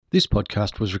This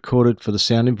podcast was recorded for the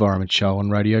Sound Environment Show on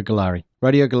Radio Goolarri.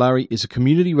 Radio Goolarri is a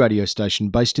community radio station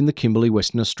based in the Kimberley,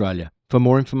 Western Australia. For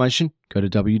more information, go to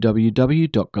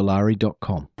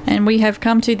www.goolarri.com. And we have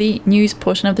come to the news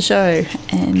portion of the show.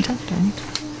 And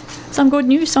some good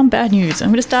news, some bad news.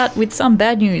 I'm going to start with some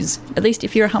bad news, at least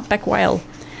if you're a humpback whale.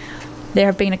 There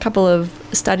have been a couple of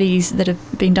studies that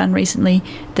have been done recently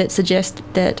that suggest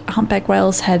that humpback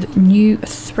whales have new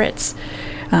threats.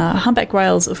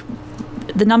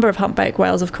 The number of humpback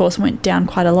whales, of course, went down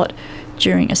quite a lot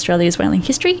during Australia's whaling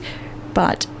history,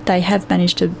 but they have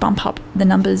managed to bump up the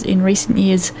numbers in recent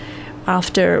years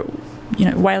after,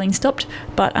 whaling stopped.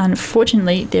 But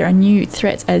unfortunately, there are new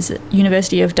threats, as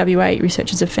University of WA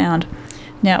researchers have found.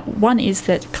 Now, one is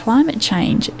that climate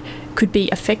change could be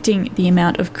affecting the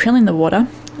amount of krill in the water.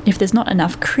 If there's not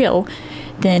enough krill,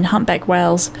 then humpback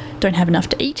whales don't have enough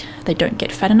to eat, they don't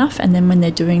get fat enough, and then when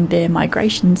they're doing their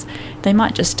migrations, they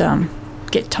might just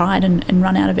get tired and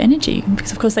run out of energy,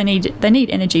 because of course they need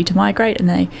energy to migrate, and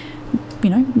they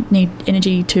need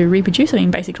energy to reproduce. I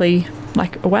mean, basically,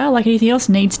 like a whale, like anything else,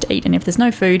 needs to eat, and if there's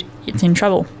no food, it's in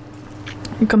trouble.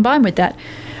 And combined with that,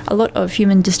 a lot of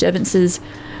human disturbances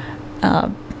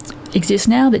exist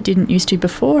now that didn't used to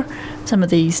before. Some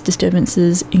of these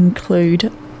disturbances include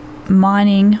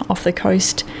mining off the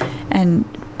coast and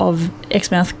of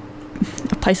Exmouth,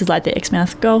 places like the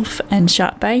Exmouth Gulf and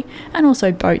Shark Bay, and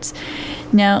also boats.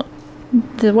 Now,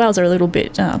 the whales are a little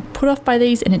bit put off by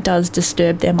these, and it does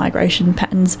disturb their migration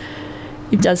patterns.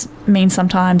 It does mean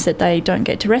sometimes that they don't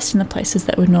get to rest in the places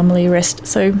that would normally rest.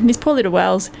 So these poor little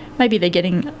whales, maybe they're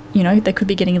getting, they could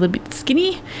be getting a little bit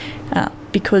skinny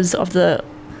because of the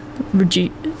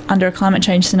under a climate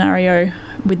change scenario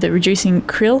with the reducing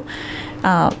krill.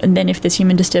 And then if there's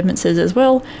human disturbances as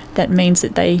well, that means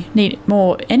that they need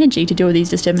more energy to deal with these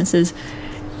disturbances.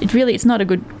 It's not a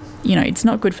good, it's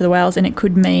not good for the whales, and it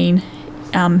could mean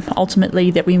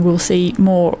ultimately that we will see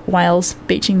more whales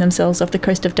beaching themselves off the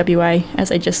coast of WA as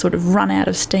they just sort of run out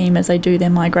of steam as they do their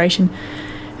migration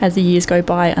as the years go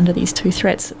by under these two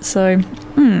threats. So,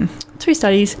 two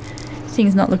studies,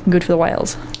 things not looking good for the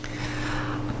whales.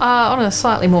 On a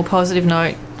slightly more positive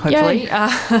note, hopefully,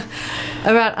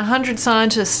 about 100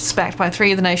 scientists backed by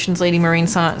 3 of the nation's leading marine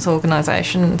science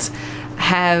organisations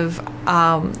have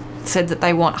said that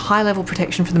they want high-level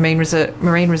protection for the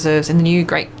marine reserves in the new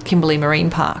Great Kimberley Marine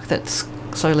Park that's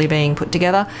slowly being put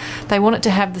together. They want it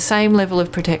to have the same level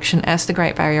of protection as the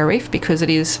Great Barrier Reef, because it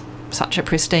is such a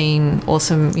pristine,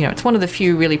 awesome, it's one of the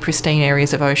few really pristine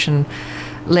areas of ocean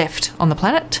left on the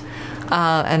planet,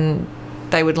 and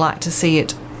they would like to see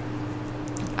it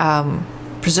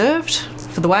preserved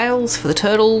for the whales, for the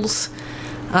turtles,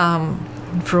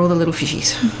 for all the little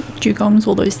fishies. Dugongs,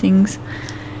 all those things.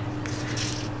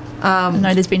 I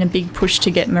know there's been a big push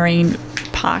to get marine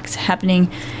parks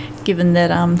happening, given that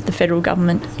the federal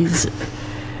government is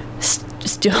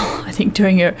still, I think,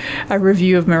 doing a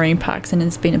review of marine parks, and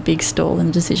there's been a big stall in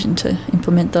the decision to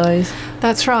implement those.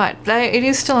 That's right. It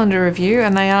is still under review,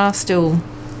 and they are still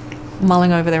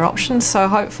mulling over their options, so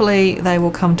hopefully they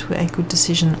will come to a good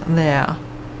decision there.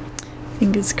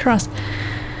 Fingers crossed.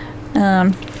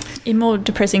 In more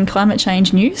depressing climate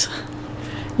change news,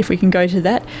 if we can go to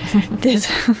that, there's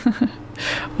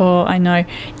I know,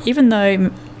 even though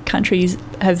countries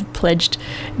have pledged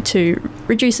to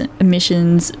reduce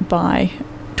emissions by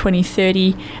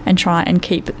 2030 and try and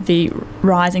keep the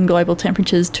rise in global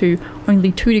temperatures to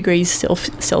only 2 degrees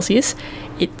Celsius,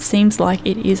 it seems like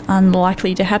it is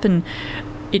unlikely to happen.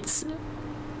 It's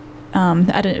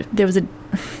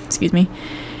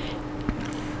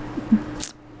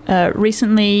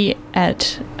recently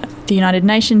at the United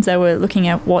Nations, they were looking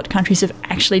at what countries have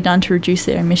actually done to reduce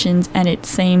their emissions, and it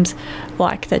seems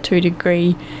like that 2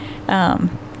 degree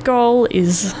goal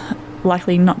is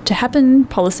likely not to happen.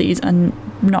 Policies are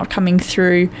not coming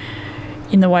through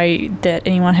in the way that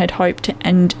anyone had hoped,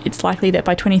 and it's likely that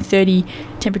by 2030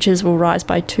 temperatures will rise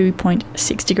by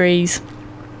 2.6 degrees.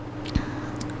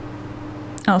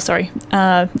 Oh, sorry.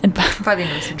 And by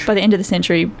the end of the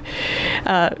century,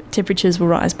 temperatures will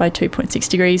rise by 2.6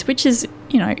 degrees, which is,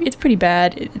 it's pretty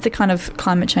bad. It's the kind of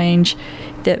climate change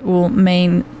that will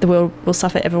mean the world will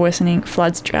suffer ever-worsening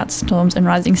floods, droughts, storms and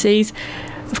rising seas.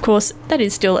 Of course, that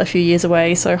is still a few years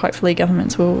away, so hopefully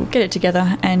governments will get it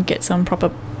together and get some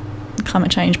proper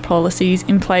climate change policies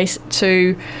in place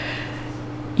to,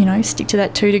 stick to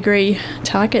that 2 degree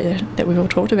target that we've all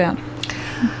talked about.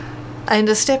 And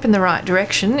a step in the right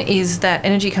direction is that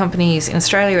energy companies, in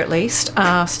Australia at least,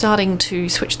 are starting to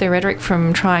switch their rhetoric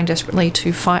from trying desperately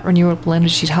to fight renewable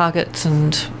energy targets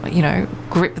and,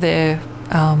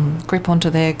 grip onto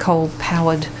their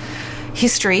coal-powered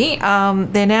history,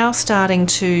 they're now starting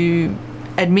to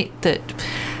admit that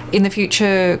in the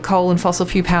future, coal and fossil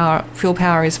fuel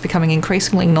power is becoming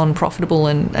increasingly non-profitable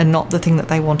and not the thing that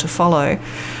they want to follow.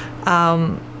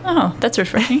 Oh, that's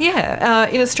refreshing. Yeah.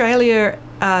 In Australia,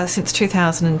 since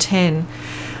 2010,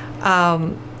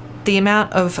 the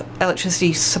amount of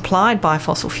electricity supplied by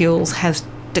fossil fuels has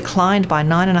declined by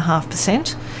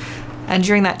 9.5%. And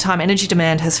during that time, energy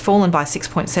demand has fallen by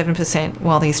 6.7%,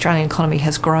 while the Australian economy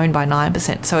has grown by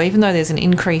 9%. So even though there's an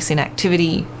increase in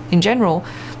activity in general,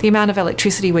 the amount of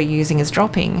electricity we're using is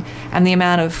dropping, and the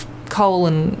amount of coal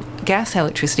and gas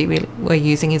electricity we're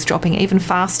using is dropping even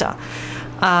faster.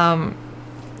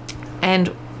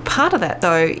 And part of that,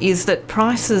 though, is that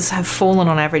prices have fallen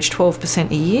on average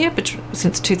 12% a year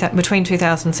between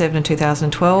 2007 and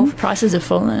 2012. Prices have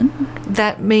fallen.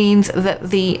 That means that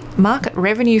the market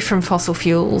revenue from fossil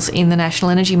fuels in the national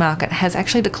energy market has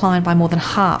actually declined by more than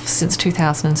half since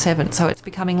 2007. So it's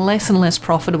becoming less and less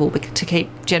profitable to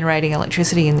keep generating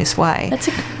electricity in this way.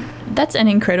 That's an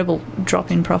incredible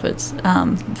drop in profits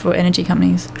for energy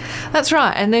companies. That's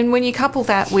right. And then when you couple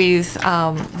that with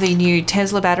the new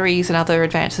Tesla batteries and other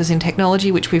advances in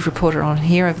technology, which we've reported on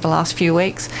here over the last few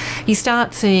weeks, you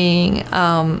start seeing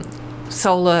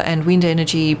solar and wind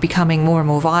energy becoming more and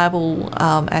more viable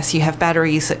as you have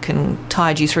batteries that can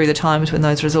tide you through the times when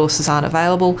those resources aren't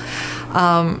available.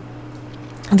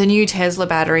 The new Tesla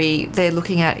battery, they're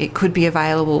looking at, it could be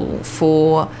available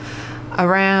for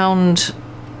around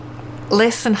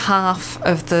less than half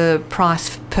of the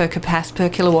price per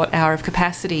kilowatt hour of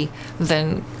capacity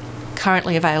than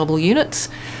currently available units.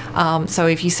 So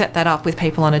if you set that up with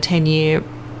people on a 10-year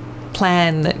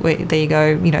plan, there you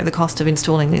go, the cost of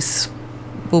installing this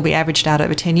will be averaged out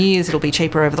over 10 years. It'll be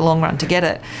cheaper over the long run to get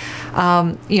it.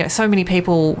 So many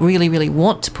people really, really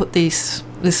want to put this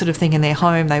sort of thing in their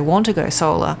home. They want to go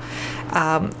solar.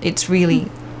 It's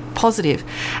really positive.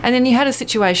 And then you had a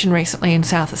situation recently in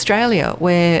South Australia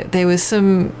where there was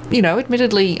some,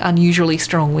 admittedly unusually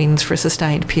strong winds for a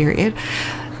sustained period,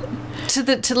 to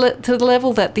the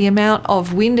level that the amount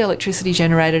of wind electricity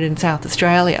generated in South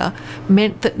Australia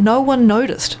meant that no one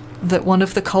noticed that one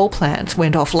of the coal plants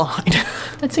went offline.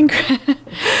 That's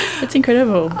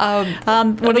incredible.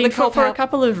 For a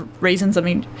couple of reasons. I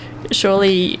mean,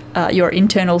 surely your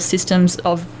internal systems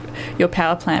of your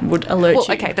power plant would alert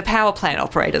you. Okay, the power plant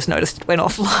operators noticed it went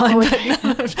offline,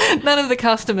 but none of the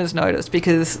customers noticed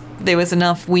because there was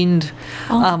enough wind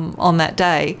on that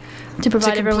day to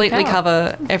completely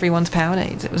cover everyone's power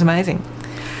needs. It was amazing.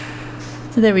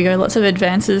 So there we go, lots of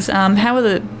advances. How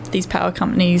are these power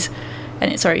companies,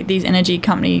 these energy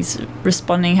companies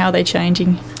responding? How are they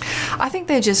changing? I think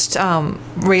they're just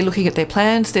re-looking at their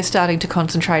plans. They're starting to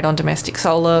concentrate on domestic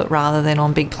solar rather than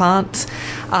on big plants.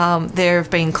 There have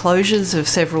been closures of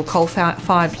several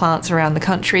coal-fired plants around the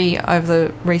country over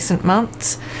the recent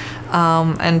months,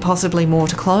 and possibly more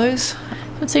to close.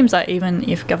 It seems like even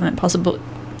if government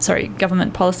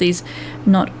policies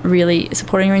not really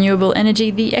supporting renewable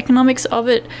energy, the economics of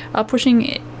it are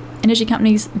pushing energy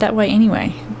companies that way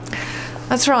anyway.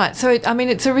 That's right. So,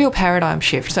 it's a real paradigm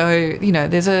shift. So,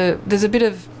 there's a bit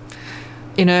of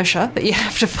inertia that you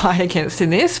have to fight against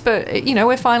in this, but,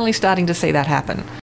 we're finally starting to see that happen.